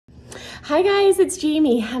Hi guys, it's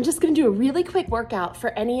Jamie. I'm just gonna do a really quick workout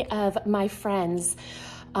for any of my friends,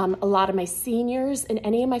 a lot of my seniors and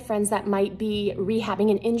any of my friends that might be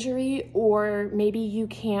rehabbing an injury, or maybe you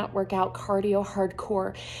can't work out cardio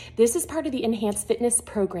hardcore. This is part of the Enhanced Fitness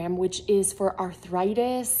program, which is for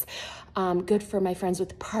arthritis, good for my friends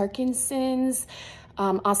with Parkinson's,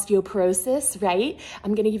 osteoporosis, right?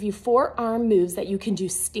 I'm gonna give you 4 arm moves that you can do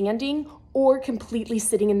standing or completely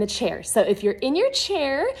sitting in the chair. So if you're in your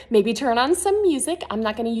chair, maybe turn on some music. I'm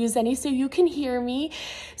not gonna use any so you can hear me.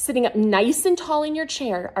 Sitting up nice and tall in your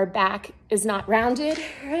chair. Our back is not rounded,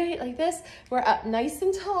 right, like this. We're up nice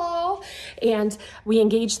and tall, and we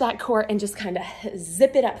engage that core and just kind of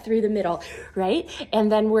zip it up through the middle, right? And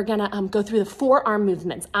then we're gonna go through the 4 arm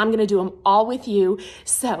movements. I'm gonna do them all with you.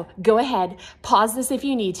 So go ahead, pause this if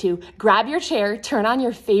you need to, grab your chair, turn on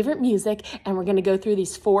your favorite music, and we're gonna go through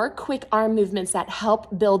these 4 quick arm movements that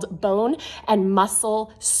help build bone and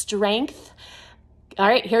muscle strength. All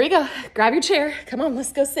right, here we go. Grab your chair. Come on,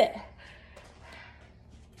 let's go sit.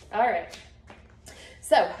 All right.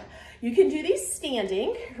 So you can do these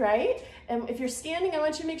standing, right? And if you're standing, I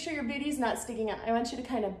want you to make sure your booty's not sticking out. I want you to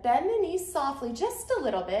kind of bend the knees softly, just a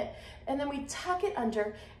little bit, and then we tuck it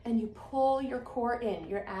under and you pull your core in,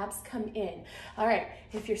 your abs come in. All right,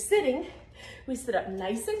 if you're sitting, we sit up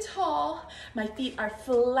nice and tall. My feet are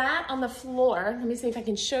flat on the floor. Let me see if I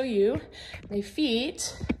can show you my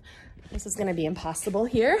feet. This is gonna be impossible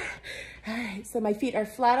here. All right, so my feet are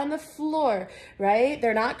flat on the floor, right?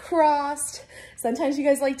 They're not crossed. Sometimes you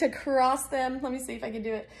guys like to cross them. Let me see if I can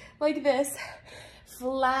do it like this.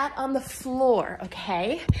 Flat on the floor,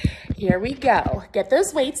 okay? Here we go. Get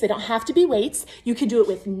those weights. They don't have to be weights. You can do it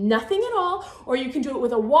with nothing at all, or you can do it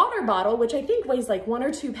with a water bottle, which I think weighs like 1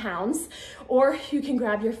 or 2 pounds, or you can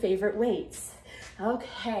grab your favorite weights.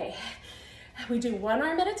 Okay. We do 1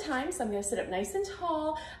 arm at a time, so I'm gonna sit up nice and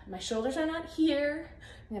tall. My shoulders are not here.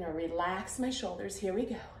 I'm gonna relax my shoulders. Here we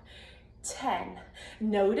go. 10.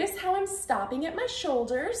 Notice how I'm stopping at my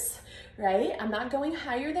shoulders, right? I'm not going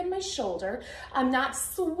higher than my shoulder. I'm not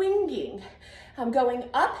swinging. I'm going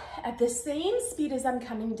up at the same speed as I'm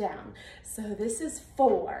coming down. So this is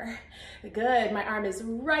 4. Good, my arm is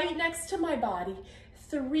right next to my body.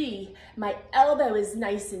 3, my elbow is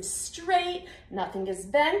nice and straight. Nothing is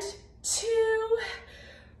bent. 2,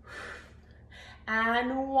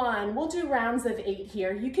 and 1. We'll do rounds of 8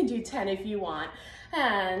 here. You can do 10 if you want.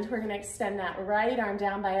 And we're gonna extend that right arm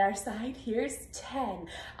down by our side. Here's 10.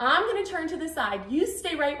 I'm gonna turn to the side. You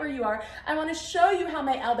stay right where you are. I wanna show you how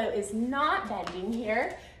my elbow is not bending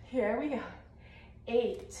here. Here we go.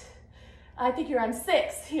 8. I think you're on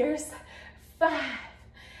 6. Here's 5.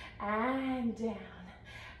 And down.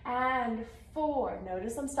 And 4.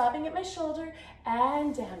 Notice I'm stopping at my shoulder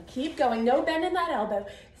and down. Keep going. No bend in that elbow.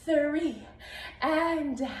 3.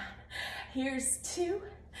 And down. Here's 2.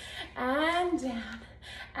 And down,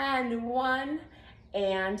 and 1,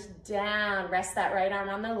 and down. Rest that right arm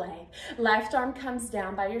on the leg. Left arm comes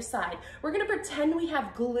down by your side. We're gonna pretend we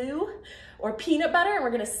have glue or peanut butter, and we're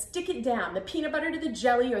gonna stick it down, the peanut butter to the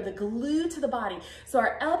jelly or the glue to the body. So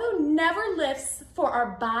our elbow never lifts for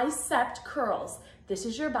our bicep curls. This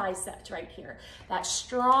is your bicep right here. That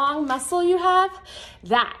strong muscle you have,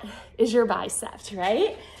 that is your bicep,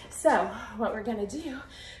 right? So what we're gonna do,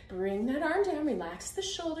 bring that arm down, relax the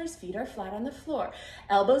shoulders, feet are flat on the floor.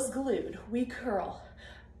 Elbows glued, we curl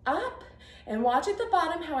up, and watch at the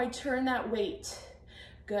bottom how I turn that weight.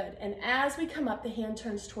 Good, and as we come up, the hand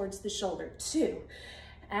turns towards the shoulder. 2,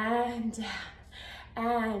 and down,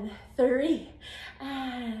 and 3,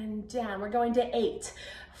 and down. We're going to 8,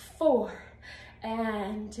 4,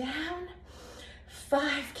 and down,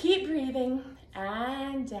 5, keep breathing,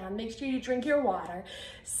 and down. Make sure you drink your water.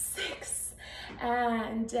 6,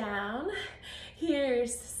 and down.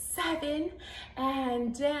 Here's 7,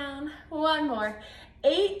 and down. 1 more.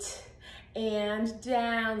 8, and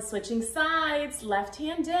down. Switching sides, left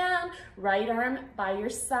hand down, right arm by your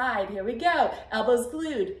side. Here we go. Elbows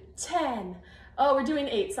glued. 10. Oh, we're doing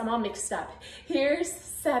 8, so I'm all mixed up. Here's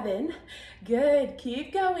 7. Good,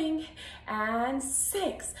 keep going. And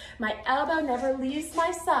 6. My elbow never leaves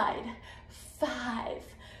my side. 5.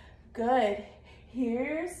 Good.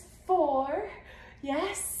 Here's 4.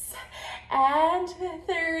 Yes. And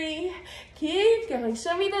 3. Keep going.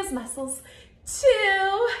 Show me those muscles.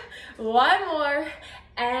 2. 1 more.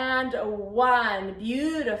 And 1.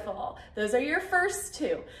 Beautiful. Those are your first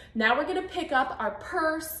 2. Now we're going to pick up our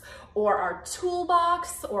purse or our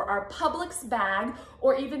toolbox or our Publix bag,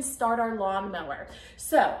 or even start our lawnmower.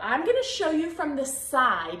 So I'm going to show you from the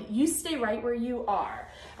side. You stay right where you are.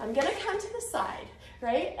 I'm going to come to the side.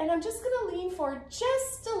 right? And I'm just gonna lean forward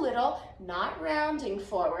just a little, not rounding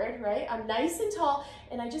forward, right? I'm nice and tall,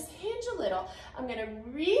 and I just hinge a little. I'm gonna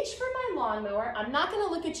reach for my lawnmower. I'm not gonna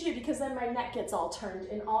look at you because then my neck gets all turned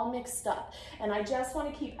and all mixed up. And I just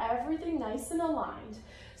wanna keep everything nice and aligned.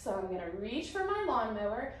 So I'm gonna reach for my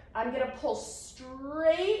lawnmower. I'm gonna pull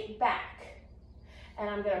straight back. And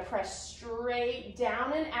I'm gonna press straight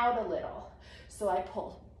down and out a little. So I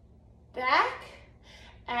pull back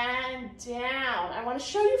and down. I want to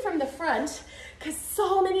show you from the front because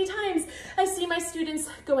so many times I see my students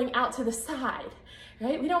going out to the side,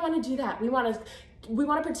 right? We don't want to do that. We want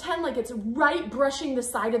to pretend like it's right brushing the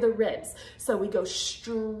side of the ribs. So we go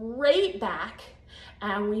straight back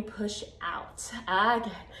and we push out.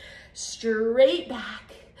 Again, straight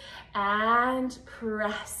back and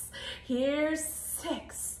press. Here's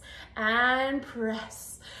 6 and press.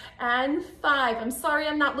 And 5. I'm sorry,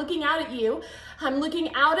 I'm not looking out at you. I'm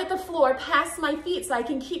looking out at the floor past my feet so I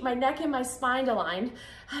can keep my neck and my spine aligned.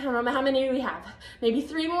 I don't know how many we have. Maybe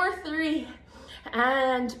 3 more. 3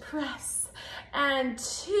 and press. And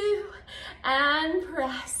 2 and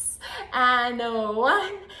press. And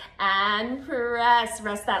 1 and press.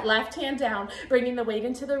 Rest that left hand down, bringing the weight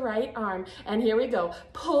into the right arm. And here we go.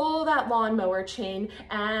 Pull that lawnmower chain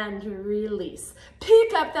and release.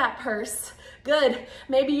 Pick up that purse. Good.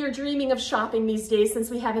 Maybe you're dreaming of shopping these days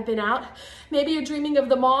since we haven't been out. Maybe you're dreaming of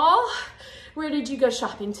the mall. Where did you go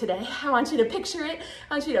shopping today? I want you to picture it.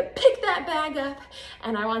 I want you to pick that bag up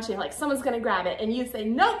and I want you, like someone's gonna grab it and you say,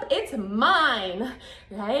 nope, it's mine,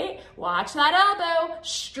 right? Watch that elbow,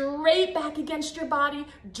 straight back against your body.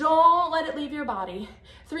 Don't let it leave your body.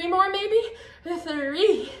 3 more maybe?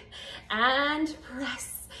 3 and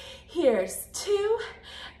press. Here's 2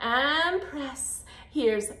 and press.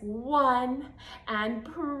 Here's 1 and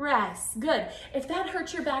press. Good. If that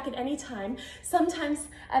hurts your back at any time, sometimes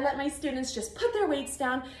I let my students just put their weights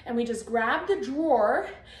down and we just grab the drawer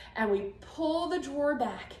and we pull the drawer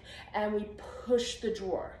back and we push the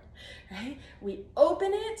drawer, right? We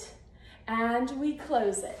open it and we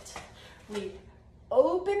close it. We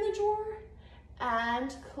open the drawer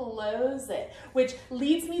and close it, which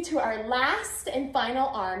leads me to our last and final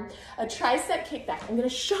arm, a tricep kickback. I'm gonna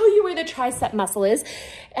show you where the tricep muscle is.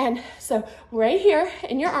 And so right here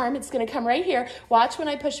in your arm, it's gonna come right here. Watch when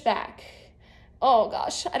I push back. Oh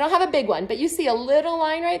gosh, I don't have a big one, but you see a little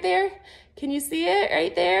line right there? Can you see it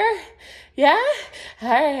right there? Yeah? All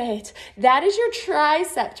right, that is your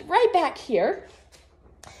tricep right back here.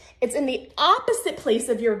 It's in the opposite place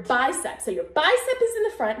of your bicep. So your bicep is in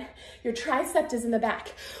the front, your tricep is in the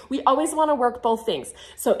back. We always wanna work both things.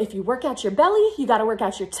 So if you work out your belly, you gotta work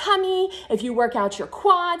out your tummy. If you work out your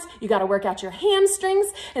quads, you gotta work out your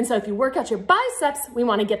hamstrings. And so if you work out your biceps, we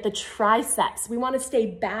wanna get the triceps. We wanna stay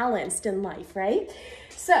balanced in life, right?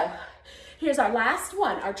 So here's our last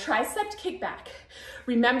one, our tricep kickback.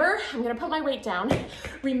 Remember, I'm gonna put my weight down.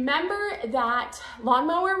 Remember that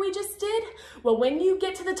lawnmower we just did? Well, when you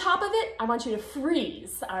get to the top of it, I want you to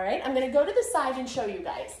freeze, all right? I'm gonna go to the side and show you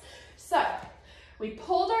guys. So, we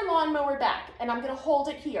pulled our lawnmower back and I'm gonna hold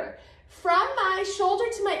it here. From my shoulder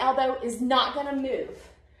to my elbow is not gonna move,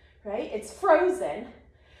 right? It's frozen.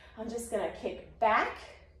 I'm just gonna kick back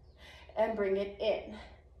and bring it in.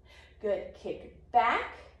 Good, kick back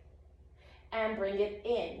and bring it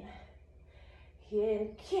in.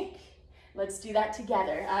 And kick. Let's do that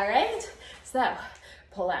together, all right? So,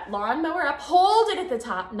 pull that lawnmower up, hold it at the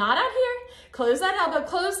top, not out here. Close that elbow,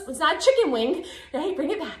 close, it's not a chicken wing, right?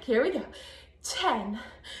 Bring it back, here we go. 10,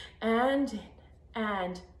 and in,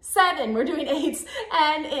 and 7, we're doing 8s,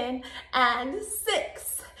 and in, and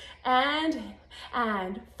 6, and in,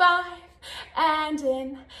 and 5, and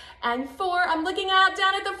in, and 4. I'm looking out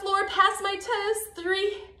down at the floor past my toes.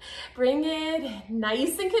 3, bring it in,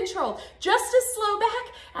 nice and controlled. Just as slow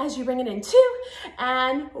back as you bring it in. 2,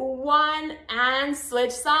 and 1, and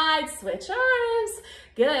switch sides, switch arms.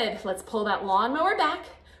 Good, let's pull that lawnmower back.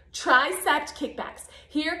 Tricep kickbacks.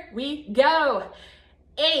 Here we go.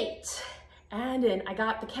 8, and in, I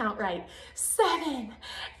got the count right. 7,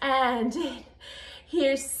 and in.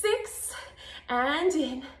 Here's 6, and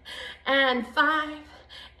in, and 5,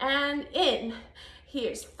 and in.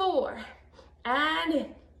 Here's 4, and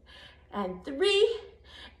in, and 3,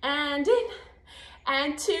 and in,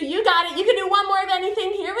 and 2. You got it. You can do one more of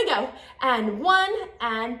anything. Here we go. And 1,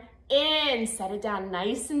 and in. Set it down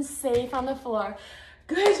nice and safe on the floor.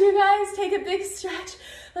 Good, you guys. Take a big stretch.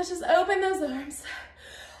 Let's just open those arms.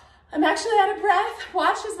 I'm actually out of breath.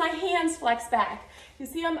 Watch as my hands flex back. You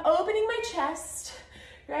see I'm opening my chest,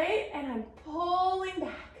 right? And I'm pulling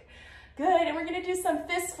back. Good, and we're gonna do some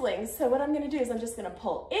fist flings. So what I'm gonna do is I'm just gonna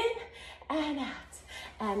pull in and out,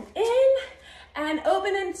 and in and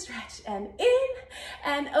open and stretch, and in,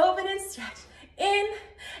 and open and stretch, in,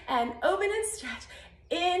 and open and stretch,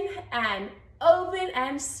 in, and open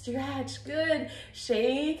and stretch. Good.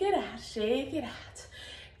 Shake it out, shake it out.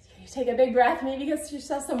 Can you take a big breath? Maybe get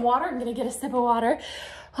yourself some water. I'm gonna get a sip of water.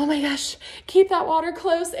 Oh my gosh, keep that water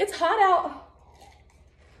close. It's hot out.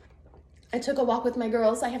 I took a walk with my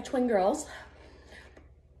girls. I have twin girls.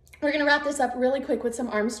 We're gonna wrap this up really quick with some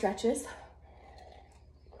arm stretches.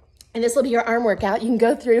 And this will be your arm workout. You can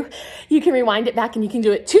go through, you can rewind it back, and you can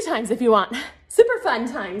do it 2 times if you want. Super fun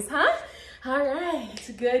times, huh? All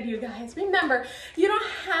right, good, you guys. Remember, you don't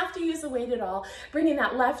have to use the weight at all. Bringing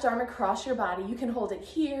that left arm across your body. You can hold it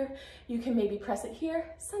here. You can maybe press it here.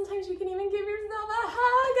 Sometimes you can even give yourself a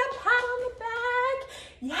hug, a pat on the back.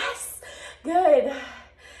 Yes, good.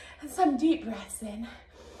 And some deep breaths in.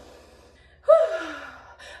 Whew.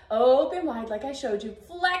 Open wide like I showed you.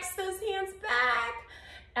 Flex those hands back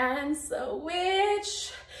and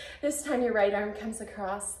switch. This time your right arm comes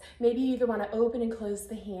across. Maybe you either want to open and close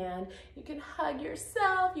the hand. You can hug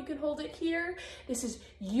yourself. You can hold it here. This is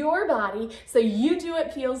your body, so you do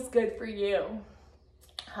what feels good for you.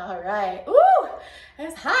 All right. Ooh,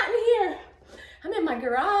 it's hot in here. I'm in my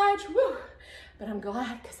garage. Woo. But I'm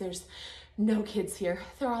glad because there's no kids here.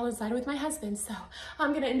 They're all inside with my husband, so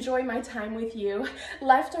I'm gonna enjoy my time with you.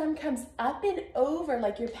 Left arm comes up and over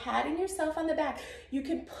like you're patting yourself on the back. You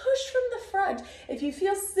can push from the front. If you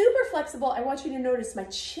feel super flexible, I want you to notice my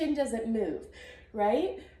chin doesn't move,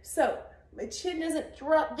 right? So my chin doesn't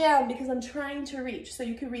drop down because I'm trying to reach. So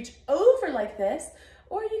you can reach over like this,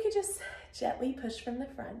 or you could just gently push from the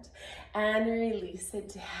front and release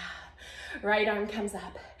it down. Right arm comes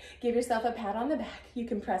up. Give yourself a pat on the back. You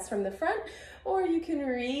can press from the front or you can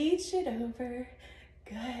reach it over.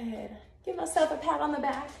 Good. Give yourself a pat on the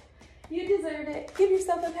back. You deserve it. Give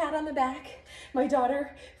yourself a pat on the back. My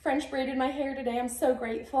daughter French braided my hair today. I'm so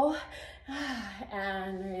grateful.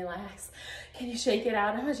 And relax. Can you shake it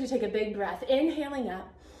out? I want you to take a big breath. Inhaling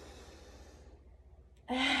up.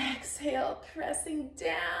 Exhale, pressing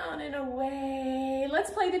down and away.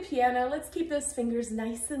 Let's play the piano. Let's keep those fingers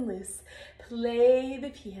nice and loose. Play the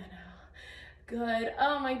piano. Good.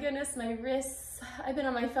 Oh my goodness, my wrists. I've been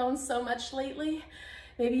on my phone so much lately.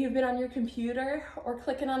 Maybe you've been on your computer or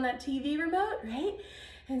clicking on that TV remote, right?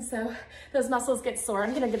 And so those muscles get sore.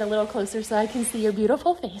 I'm gonna get a little closer so I can see your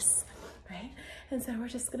beautiful face, right? And so we're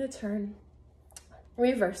just gonna turn,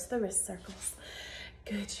 reverse the wrist circles.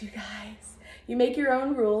 Good, you guys. You make your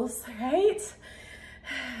own rules, right?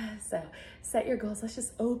 So set your goals. Let's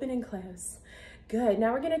just open and close. Good.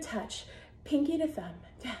 Now we're gonna touch pinky to thumb.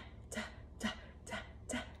 Da, da, da, da,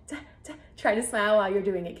 da, da, da. Try to smile while you're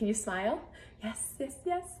doing it. Can you smile? Yes, yes,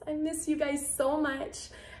 yes. I miss you guys so much.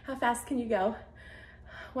 How fast can you go?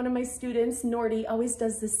 One of my students, Nordy, always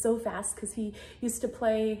does this so fast because he used to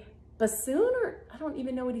play bassoon, or I don't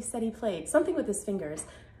even know what he said he played. Something with his fingers.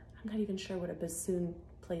 I'm not even sure what a bassoon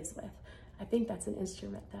plays with. I think that's an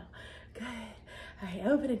instrument though. Good. All right,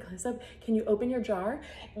 open and close up. Can you open your jar?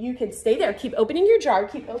 You can stay there. Keep opening your jar.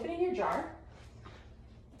 Keep opening your jar.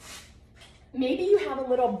 Maybe you have a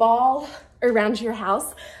little ball around your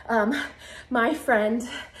house. My friend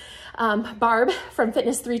Barb from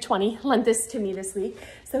Fitness 320 lent this to me this week.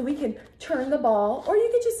 So we can turn the ball, or you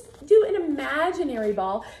could just do an imaginary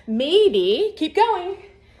ball. Maybe, keep going.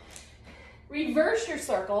 Reverse your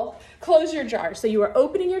circle, close your jar. So you are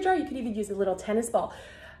opening your jar. You could even use a little tennis ball.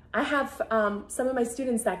 I have some of my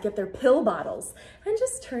students that get their pill bottles and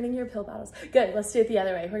just turning your pill bottles. Good, let's do it the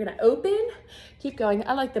other way. We're gonna open, keep going.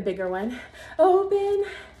 I like the bigger one. Open,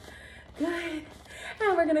 good.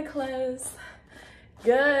 And we're gonna close.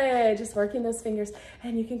 Good, just working those fingers.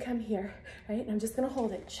 And you can come here, right? And I'm just gonna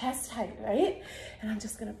hold it chest height, right? And I'm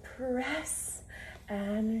just gonna press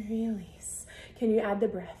and release. Can you add the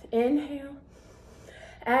breath? Inhale,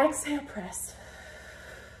 exhale, press.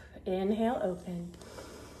 Inhale, open.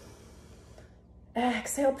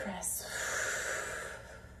 Exhale, press.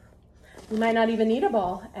 You might not even need a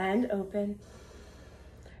ball. And open.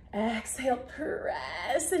 Exhale,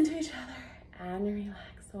 press into each other. And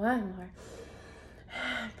relax. One more.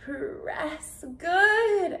 Press.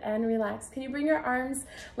 Good. And relax. Can you bring your arms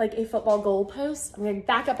like a football goal post? I'm going to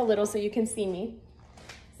back up a little so you can see me.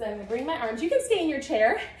 So I'm gonna bring my arms. You can stay in your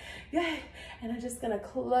chair. Good. And I'm just gonna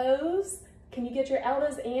close. Can you get your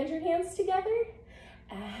elbows and your hands together?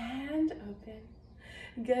 And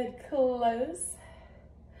open. Good. Close.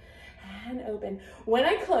 And open. When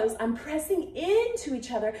I close, I'm pressing into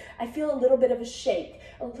each other. I feel a little bit of a shake,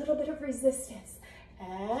 a little bit of resistance.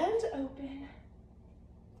 And open.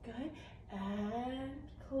 Good. And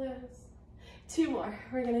close. 2 more.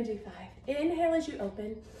 We're gonna do 5. Inhale as you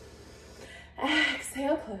open.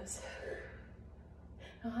 Exhale, close.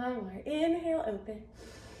 More. Inhale, open.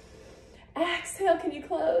 Exhale, can you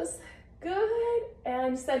close? Good.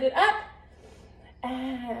 And send it up.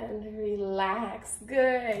 And relax.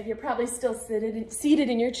 Good. You're probably still seated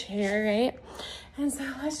in your chair, right? And so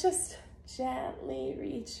let's just gently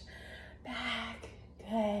reach back.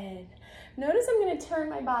 Good. Notice I'm going to turn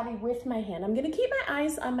my body with my hand. I'm going to keep my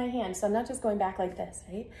eyes on my hand, so I'm not just going back like this,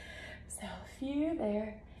 right? So a few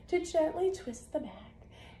there to gently twist the back.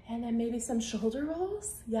 And then maybe some shoulder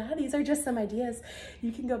rolls. Yeah, these are just some ideas.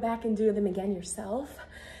 You can go back and do them again yourself.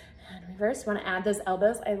 And reverse. Want to add those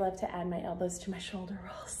elbows? I love to add my elbows to my shoulder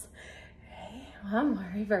rolls. Okay, one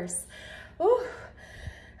more. Reverse. Oh,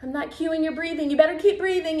 I'm not cueing your breathing. You better keep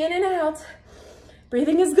breathing in and out.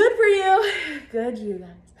 Breathing is good for you. Good, you guys.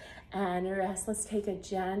 And rest. Let's take a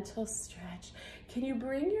gentle stretch. Can you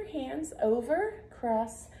bring your hands over,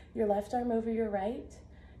 cross your left arm over your right?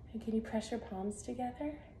 And can you press your palms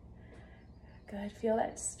together? Good. Feel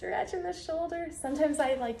that stretch in the shoulder. Sometimes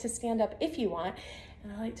I like to stand up if you want.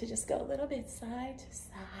 And I like to just go a little bit side to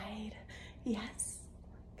side. Yes.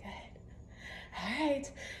 Good. All right.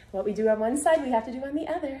 What we do on one side, we have to do on the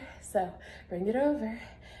other. So bring it over.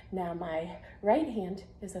 Now my right hand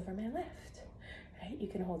is over my left. Right? You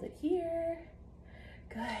can hold it here.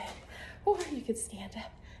 Good. Or you could stand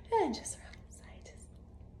up and just rock side to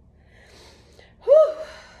side. Whew.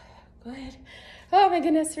 Good. Oh my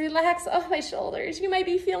goodness, relax. Oh, my shoulders. You might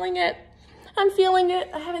be feeling it. I'm feeling it.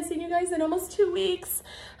 I haven't seen you guys in almost 2 weeks.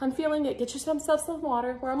 I'm feeling it. Get yourself some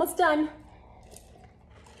water. We're almost done.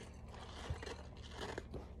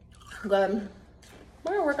 Good.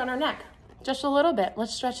 We're gonna work on our neck just a little bit.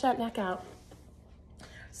 Let's stretch that neck out.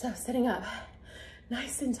 So sitting up,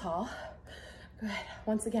 nice and tall. Good.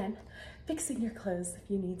 Once again, fixing your clothes if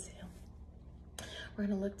you need to. We're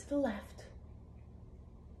gonna look to the left.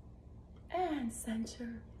 And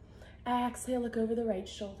center. Exhale, look over the right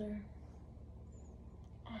shoulder.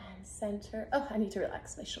 And center. Oh, I need to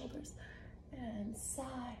relax my shoulders. And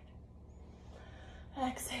side.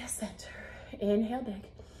 Exhale, center. Inhale, big.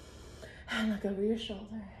 And look over your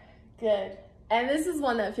shoulder. Good. And this is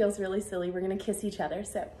one that feels really silly. We're gonna kiss each other.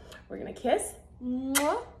 So we're gonna kiss.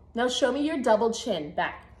 Mwah. Now show me your double chin.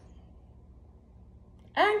 Back.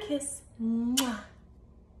 And kiss. Mwah.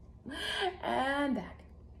 And back.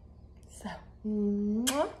 So,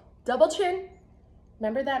 mwah. Double chin.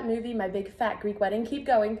 Remember that movie, My Big Fat Greek Wedding? Keep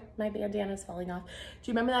going. My bandana's falling off.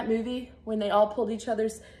 Do you remember that movie when they all pulled each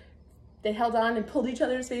other's, they held on and pulled each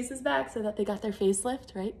other's faces back so that they got their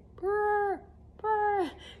facelift, right? Brr,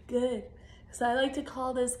 brr. Good. So I like to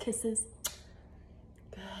call those kisses.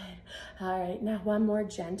 Good. All right, now one more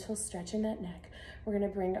gentle stretch in that neck. We're gonna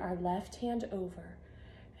bring our left hand over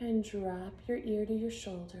and drop your ear to your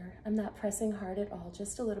shoulder. I'm not pressing hard at all,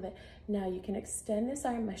 just a little bit. Now you can extend this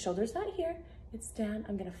arm. My shoulder's not here, it's down.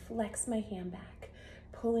 I'm gonna flex my hand back,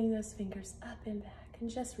 pulling those fingers up and back, and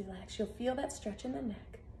just relax. You'll feel that stretch in the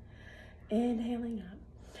neck. Inhaling up.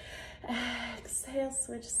 Exhale,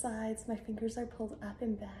 switch sides. My fingers are pulled up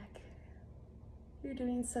and back. You're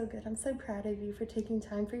doing so good. I'm so proud of you for taking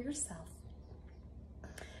time for yourself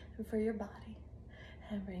and for your body.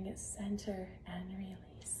 And bring it center and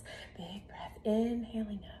release. Big breath,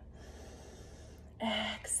 inhaling up.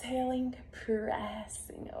 Exhaling,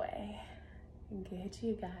 pressing away. Good,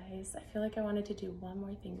 you guys. I feel like I wanted to do one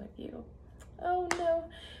more thing with you. Oh no,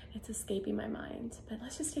 it's escaping my mind. But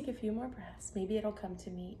let's just take a few more breaths. Maybe it'll come to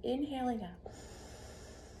me. Inhaling up.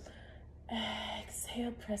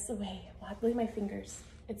 Exhale, press away. Wobbling my fingers.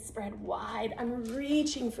 It's spread wide. I'm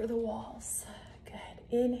reaching for the walls.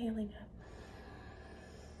 Good. Inhaling up.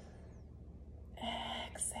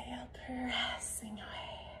 Exhale, pressing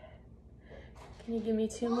away. Can you give me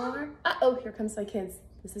 2 more? Uh-oh, here comes my kids.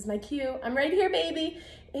 This is my cue. I'm right here, baby.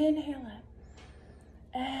 Inhale up.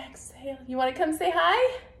 Exhale. You want to come say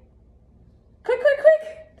hi? Quick, quick,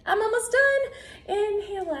 quick. I'm almost done.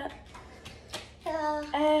 Inhale up.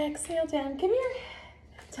 Exhale down. Come here.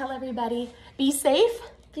 Tell everybody, be safe.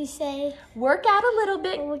 Be safe. Work out a little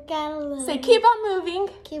bit. Work out a little. Say, keep on moving.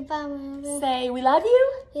 Keep on moving. Say, we love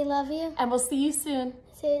you. We love you. And we'll see you soon.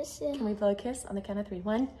 See you soon. Can we blow a kiss on the count of 3?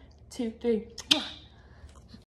 1, 2, 3.